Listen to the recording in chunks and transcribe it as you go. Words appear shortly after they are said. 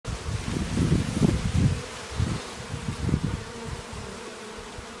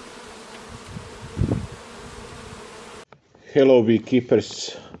Hello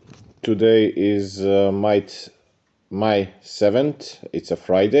beekeepers, today is May 7th, it's a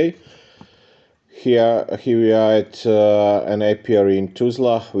Friday. Here we are at an apiary in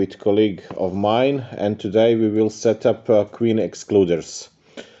Tuzla with a colleague of mine, and today we will set up Queen Excluders.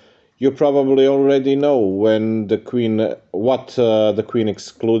 You probably already know what the Queen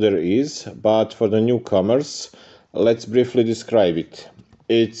Excluder is, but for the newcomers, let's briefly describe it.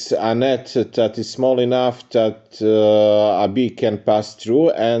 It's a net that is small enough that a bee can pass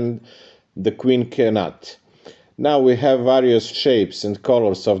through and the queen cannot. Now we have various shapes and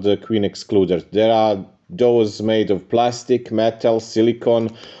colors of the Queen Excluder. There are those made of plastic, metal,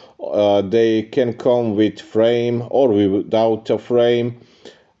 silicone. They can come with frame or without a frame.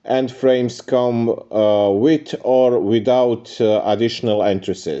 And frames come with or without additional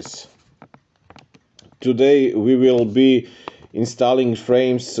entrances. Today we will be installing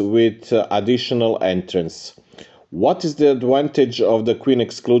frames with additional entrance. What is the advantage of the Queen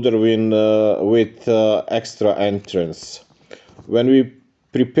Excluder with extra entrance? When we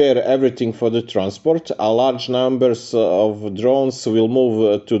prepare everything for the transport, a large numbers of drones will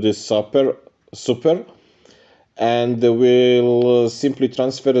move to the super and we'll simply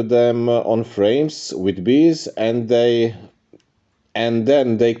transfer them on frames with bees, and then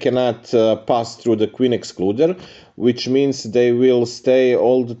they cannot pass through the Queen Excluder, which means they will stay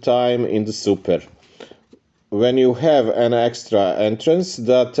all the time in the super. When you have an extra entrance,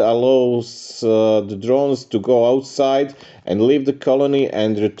 that allows the drones to go outside and leave the colony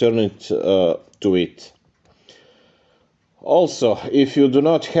and return it to it. Also, if you do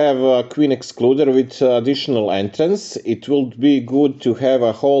not have a Queen Excluder with additional entrance, it will be good to have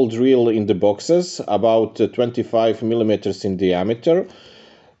a hole drill in the boxes, about 25 millimeters in diameter,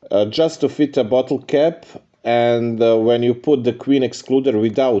 just to fit a bottle cap. And when you put the Queen Excluder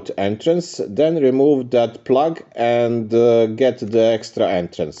without entrance, then remove that plug and get the extra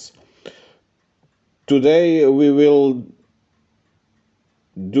entrance. Today we will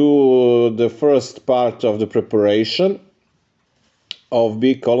do the first part of the preparation of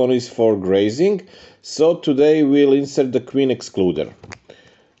bee colonies for grazing. So today we'll insert the Queen Excluder.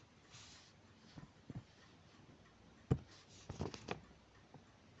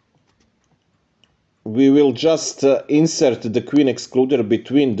 We will just insert the Queen Excluder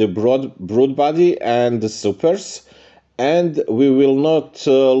between the brood body and the supers, and we will not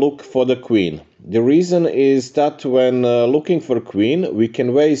look for the queen. The reason is that when looking for queen, we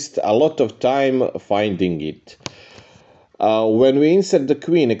can waste a lot of time finding it. When we insert the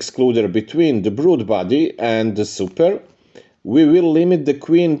Queen Excluder between the brood body and the super, we will limit the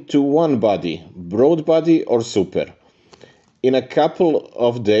queen to one body, brood body or super. In a couple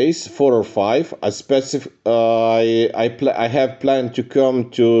of days, 4 or 5, I have planned to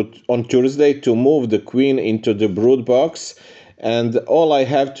come on Thursday to move the queen into the brood box, and all I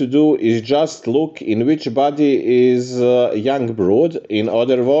have to do is just look in which body is young brood. In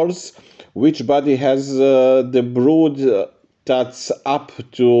other words, which body has the brood that's up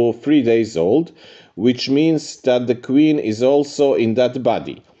to 3 days old, which means that the queen is also in that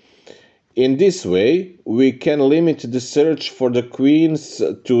body. In this way, we can limit the search for the queens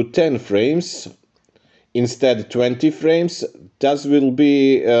to 10 frames instead 20 frames. Thus will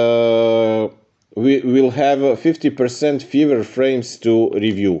be we will have 50% fewer frames to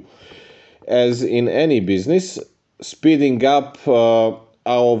review. As in any business, speeding up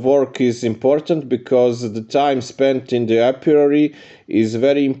our work is important, because the time spent in the apiary is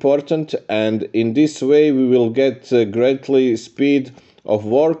very important, and in this way we will get greatly speed of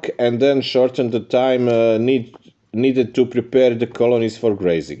work and then shorten the time needed to prepare the colonies for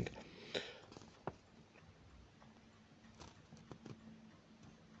grazing.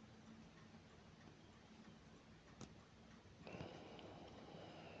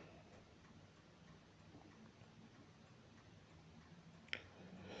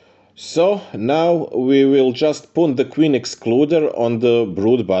 So now we will just put the Queen Excluder on the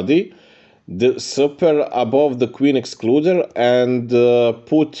brood body, the super above the Queen Excluder, and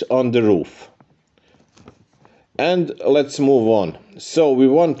put on the roof. And let's move on. So we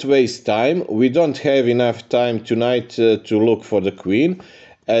won't waste time. We don't have enough time tonight to look for the queen.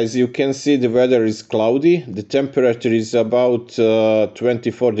 As you can see, the weather is cloudy. The temperature is about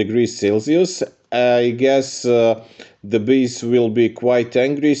 24 degrees Celsius. I guess the bees will be quite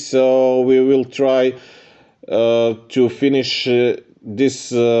angry, so we will try to finish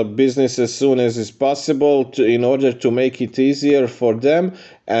this business as soon as is possible in order to make it easier for them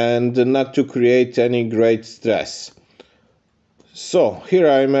and not to create any great stress. So here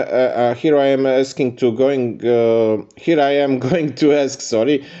I am going to ask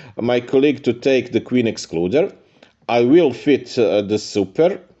my colleague to take the Queen Excluder. I will fit the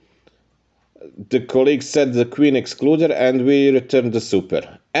super. The colleague set the Queen Excluder and we return the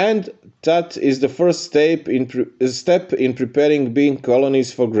super. And that is the first step in preparing bean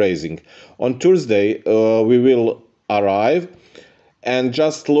colonies for grazing. On Thursday we will arrive and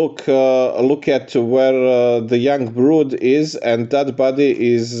just look at where the young brood is, and that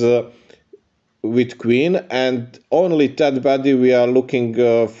body is with queen, and only that body we are looking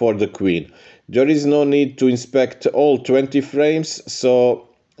for the queen. There is no need to inspect all 20 frames, so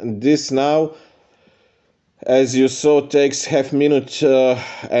this now, as you saw, takes half minute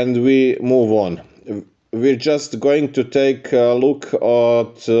and we move on. We're just going to take a look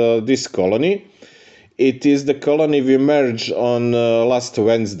at this colony. It is the colony we merged on last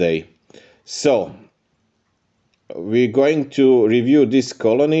Wednesday. So we're going to review this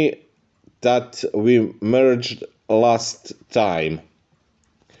colony that we merged last time.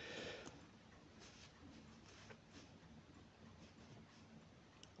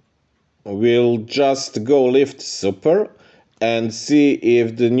 We'll just go lift super and see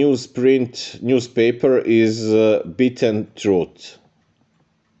if the newspaper is beaten truth.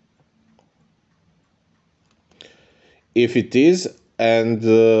 If it is, and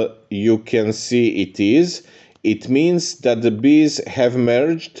you can see it is, it means that the bees have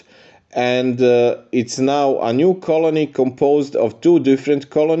merged, and it's now a new colony composed of two different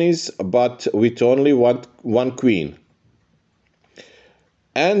colonies, but with only one queen.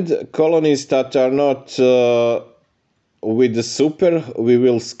 And colonies that are not with the super, we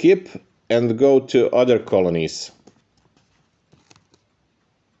will skip and go to other colonies.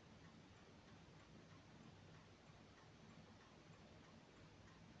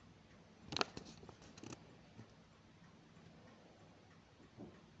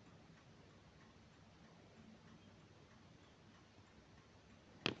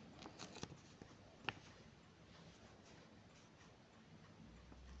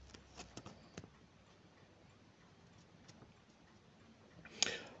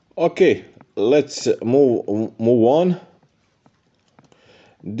 Okay, let's move on.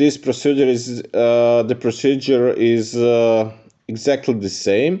 This procedure is the procedure is exactly the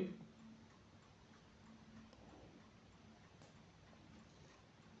same.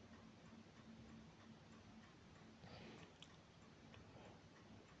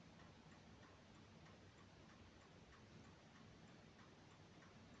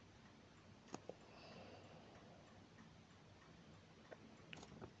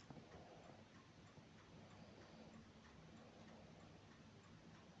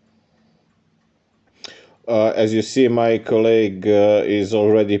 As you see, my colleague is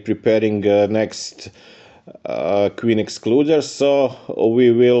already preparing next Queen Excluder, so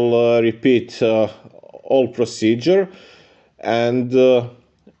we will repeat all procedure, and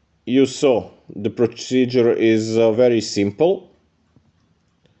you saw the procedure is very simple.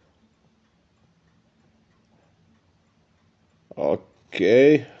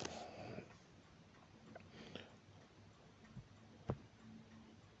 Okay.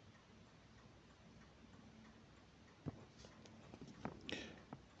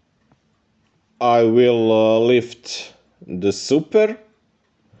 I will lift the super.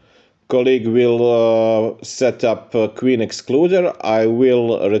 Colleague will set up Queen Excluder. I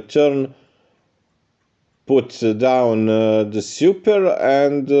will return, put down the super,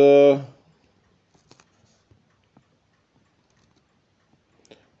 and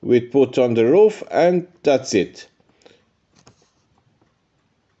we put on the roof, and that's it.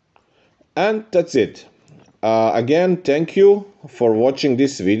 And that's it. Again, thank you for watching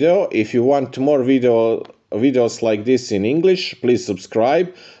this video. If you want more videos like this in English, please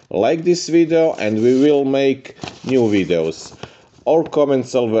subscribe, like this video, and we will make new videos. All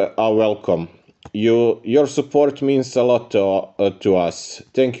comments are welcome. Your support means a lot to us.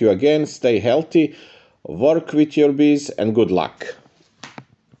 Thank you again. Stay healthy, work with your bees, and good luck.